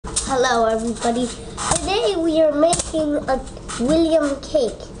Hello everybody. Today we are making a William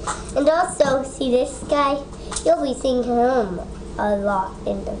cake. And also, see this guy? You'll be seeing him a lot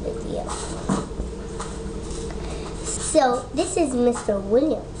in the video. So, this is Mr.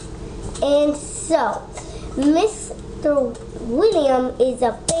 William. And so, Mr. William is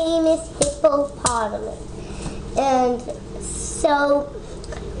a famous hippopotamus. And so,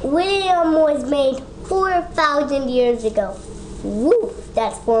 William was made 4,000 years ago. Woo!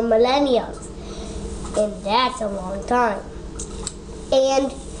 That's 4 millennia. And that's a long time.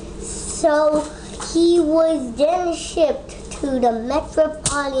 And so he was then shipped to the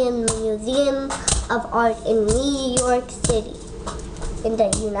Metropolitan Museum of Art in New York City, in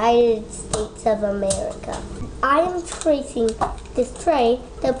the United States of America. I am tracing this tray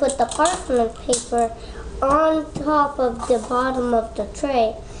to put the parchment paper on top of the bottom of the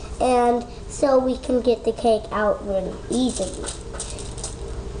tray, and so we can get the cake out really easily.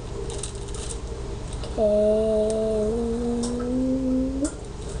 Okay.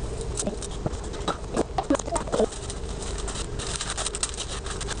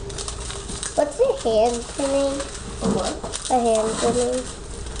 What's a hand grenade? What? A hand grenade.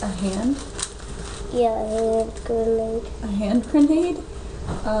 A hand? Yeah, a hand grenade. A hand grenade?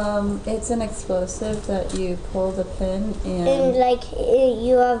 It's an explosive that you pull the pin And like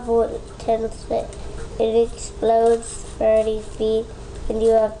you have 10 seconds. It explodes 30 feet, and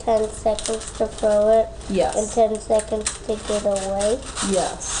you have 10 seconds to throw it. Yes. And 10 seconds to get away.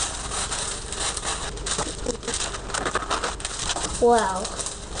 Yes. Wow.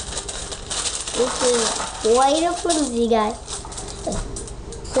 This is quite a flimsy guy.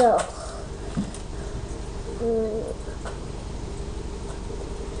 So.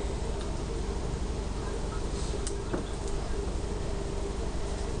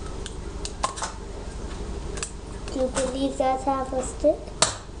 Do you believe that's half a stick?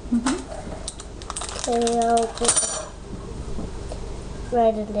 Okay, I'll put it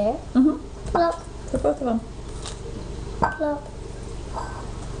right in there. Plop, For both of them. plop.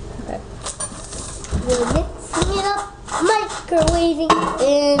 Okay. We're mixing it up, microwaving,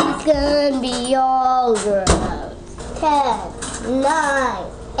 and it's gonna be all gross. 10, 9,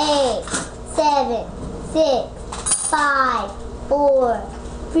 8, 7, 6, 5, 4,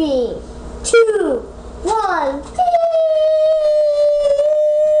 3, 2, 1.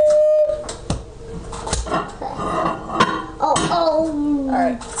 Oh.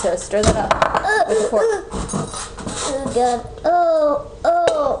 Alright, so stir that up with a fork. Oh God. Oh.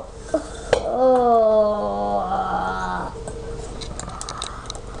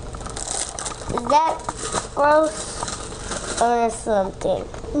 Is that gross or something?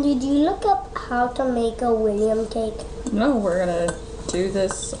 Did you look up how to make a William cake? No, we're gonna do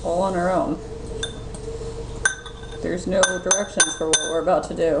this all on our own. There's no directions for what we're about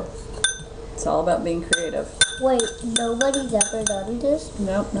to do. It's all about being creative. Wait, nobody's ever done this?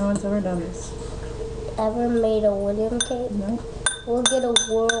 Nope, no one's ever done this. Ever made a William cake? Nope. We'll get a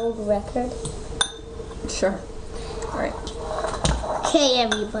world record. Sure. Alright. Okay,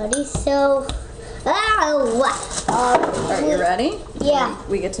 everybody, so... Alright, you ready? Yeah.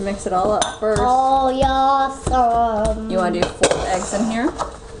 We get to mix it all up first. Oh, awesome. You want to do 4 eggs in here?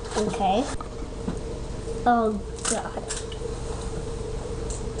 Okay. Oh, God.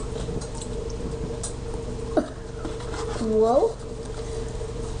 Whoa.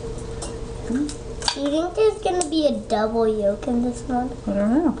 Do you think there's going to be a double yolk in this one? I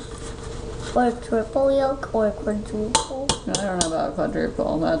don't know. Or a triple yolk? Or a quadruple? I don't know about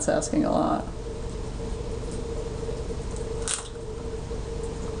quadruple. That's asking a lot.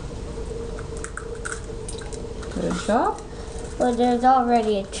 Good job. Well, there's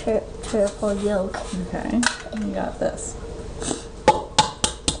already a triple yolk. Okay, you got this.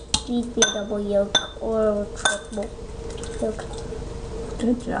 Needs to be a double yolk or a triple yolk.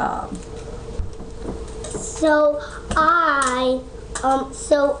 Good job. So I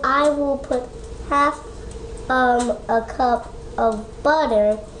will put half a cup of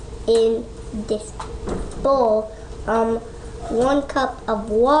butter in this bowl, 1 cup of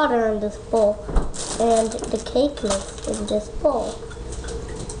water in this bowl, and the cake mix in this bowl.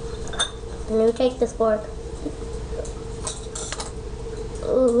 And you take this fork.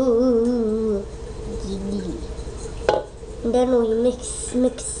 Ooh. And then we mix.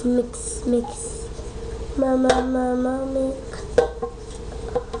 Mama, mix.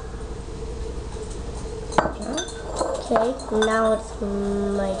 Okay, now it's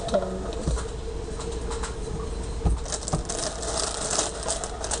my turn.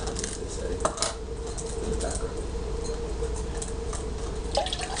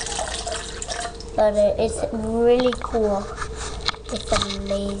 But it's really cool. It's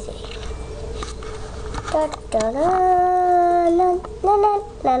amazing. Da, da, da, na, na, na,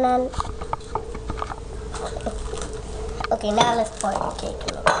 na, na. Okay, now let's pour the cake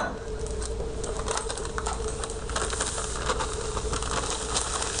in it.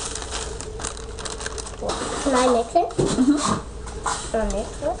 Can I mix it? Mm-hmm. Can I mix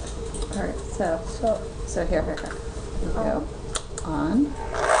it? All right, so here. Here we go. On.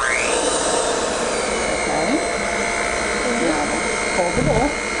 Okay. Now hold the bowl.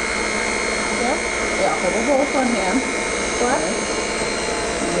 Yeah? Yeah, hold the bowl with one hand. What?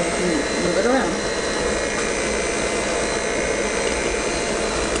 Okay. Move it around.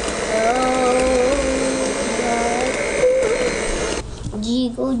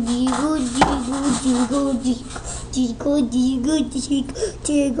 Jiggle, jiggle, jiggle, jiggle, jiggle, jiggle, jiggle,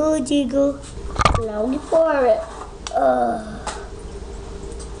 jiggle, jiggle. Now we pour it.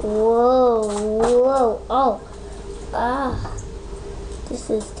 Whoa, whoa, oh,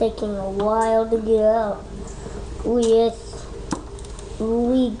 this is taking a while to get out. Oh yes,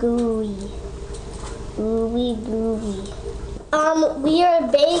 ooey gooey, ooey gooey. We are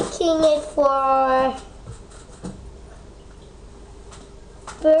baking it for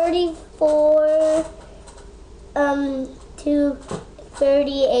 34 to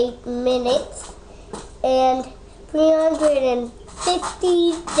 38 minutes and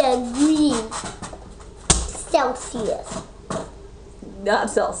 350 degrees Celsius. Not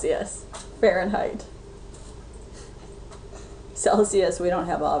Celsius. Fahrenheit. Celsius, we don't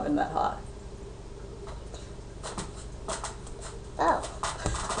have an oven that hot. Oh.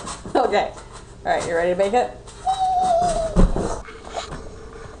 Okay. All right, you ready to bake it?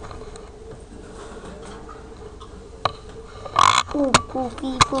 Poof,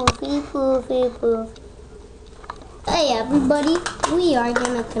 poofy, poofy, poofy, poof. Hey everybody, we are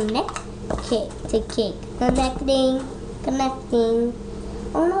gonna connect cake to cake. Connecting.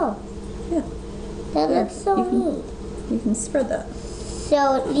 Oh no. Yeah. That looks so neat. You can spread that.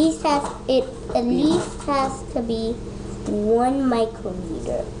 So at least has to be 1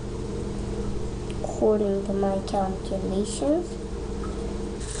 microliter, according to my calculations.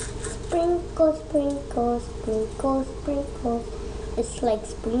 Sprinkle, sprinkle, sprinkle, sprinkle. It's like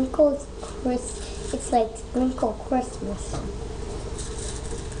sprinkle Christmas.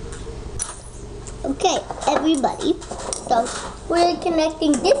 Okay, everybody. So we're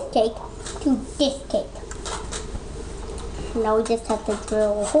connecting this cake to this cake. Now we just have to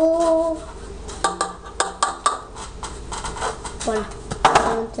drill a hole. One.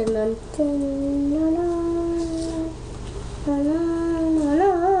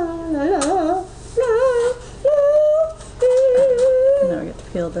 Now we get to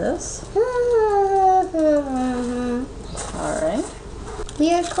peel this. All right.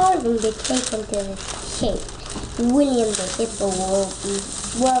 We are carving the cake into this shape. William the Hippo will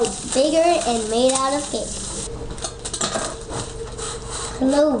grow bigger and made out of cake.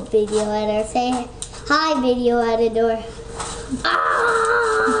 Hello, video editor. Say hi, video editor.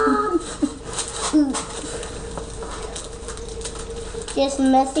 Ah! Just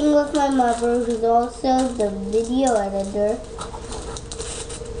messing with my mother, who's also the video editor.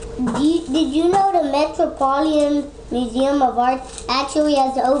 Did you know the Metropolitan Museum of Art actually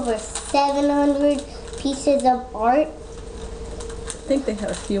has over 700 pieces of art? I think they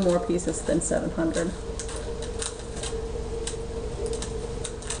had a few more pieces than 700.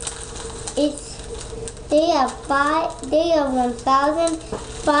 They have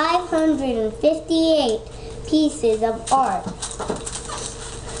 1,558 pieces of art. I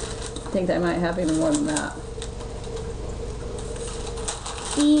think they might have even more than that.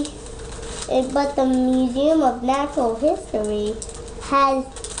 But the Museum of Natural History has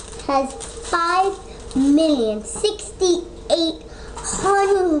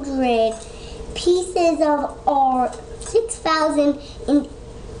 5,6,800 pieces of art,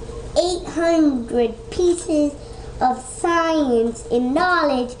 6,800 pieces of science and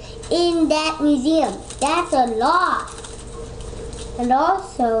knowledge in that museum. That's a lot. And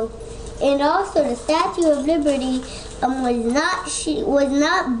also the Statue of Liberty was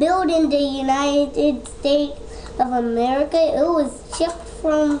not built in the United States of America. It was shipped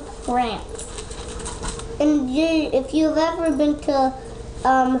from France. And if you've ever been to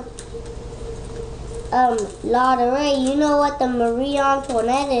Lauderay, you know what the Marie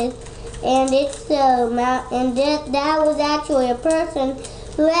Antoinette is, and it's that was actually a person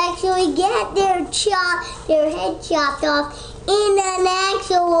who actually got their head chopped off in an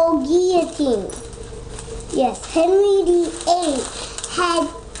actual guillotine. Yes, Henry VIII had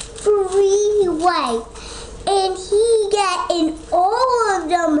 3 wives, and all of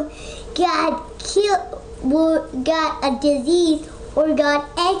them got a disease or got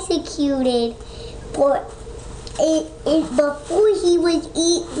executed for it before he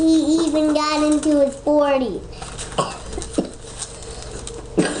even got into his 40s.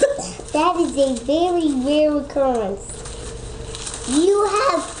 That is a very rare occurrence. You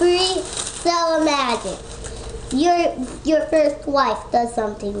have free, so imagine your first wife does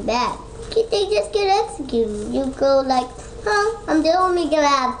something bad. They just get executed. You go like, I'm only gonna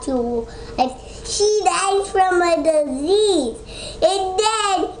have 2 wives. She dies from a disease. And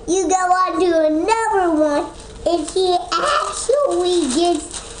then you go on to another one and she actually gets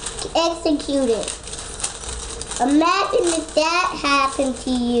executed. Imagine if that happened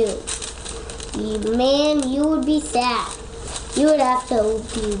to you. Man, you would be sad. You would have to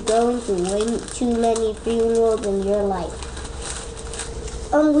be going to way too many funerals in your life.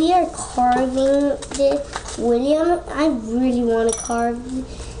 We are carving this William. I really want to carve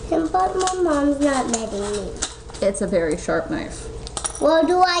him, but my mom's not letting me. It's a very sharp knife. Well,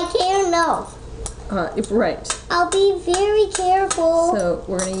 do I care? No. Right. I'll be very careful. So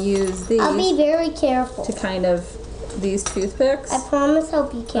we're going to use these. I'll be very careful. To kind of, these toothpicks. I promise I'll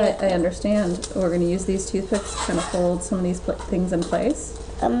be careful. I understand. We're going to use these toothpicks to kind of hold some of these things in place.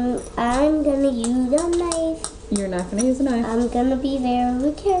 I'm going to use a knife. You're not going to use a knife. I'm going to be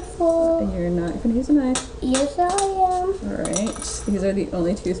very careful. And you're not going to use a knife. Yes, I am. Alright. These are the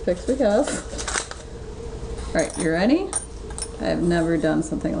only toothpicks we have. Alright, you ready? I've never done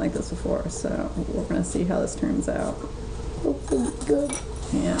something like this before, so we're going to see how this turns out. Hopefully good.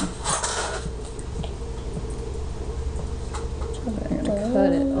 Yeah. I'm going to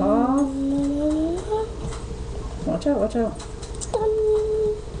cut it off. Watch out, watch out.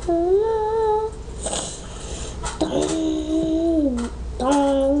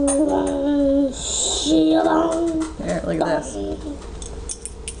 There, look at this. You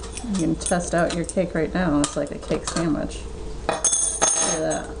can test out your cake right now. It's like a cake sandwich. Look at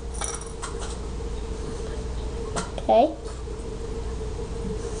that. Okay.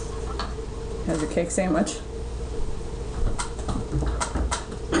 Here's your cake sandwich.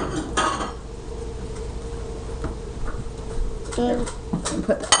 There. You can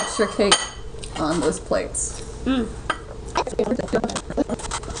put the extra cake on those plates. Hey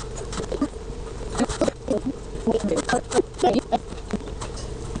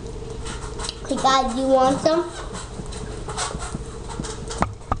guys, you want some?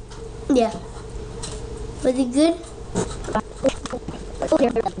 Yeah. Was it good?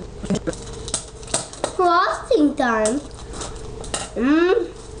 Frosting time.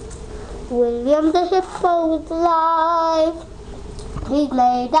 William the Hippo is alive. He's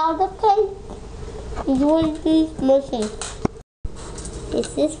made out of cake. He's going to be smushy.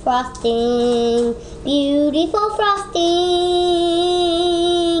 This is frosting. Beautiful frosting.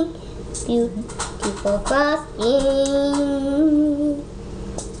 Beautiful frosting.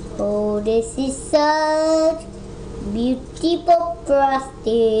 Oh, this is such beautiful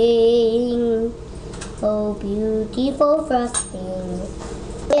frosting. Oh, beautiful frosting.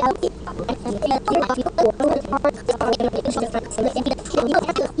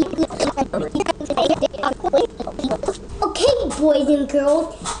 Okay, boys and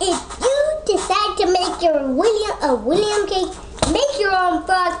girls, if you decide to make your William cake, make your own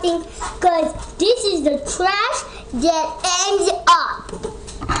frosting, because this is the trash that ends up.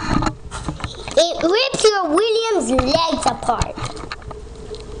 It rips your William's legs apart.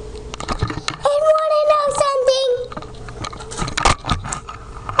 And want to know something?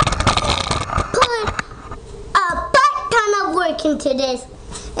 Put a butt ton of work into this,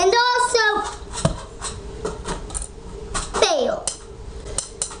 and also fail.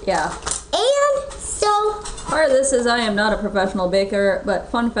 Yeah. And so Part of this is I am not a professional baker,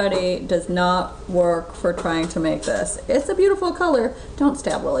 but funfetti does not work for trying to make this. It's a beautiful color. Don't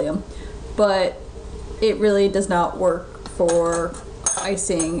stab William. But it really does not work for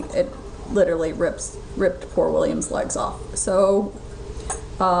icing. It literally ripped poor William's legs off. So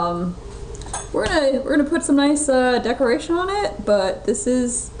we're gonna put some nice decoration on it, but this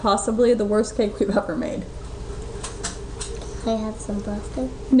is possibly the worst cake we've ever made. I have some frosting.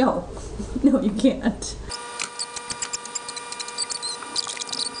 No, no, you can't.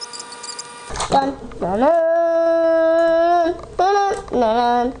 Dun, dun, dun, dun, dun,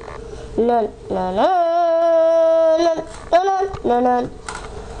 dun, dun, dun, dun,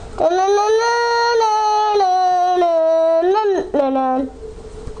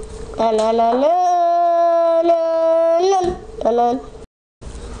 dun.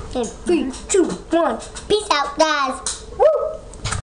 And 3, 2, 1, peace out, guys.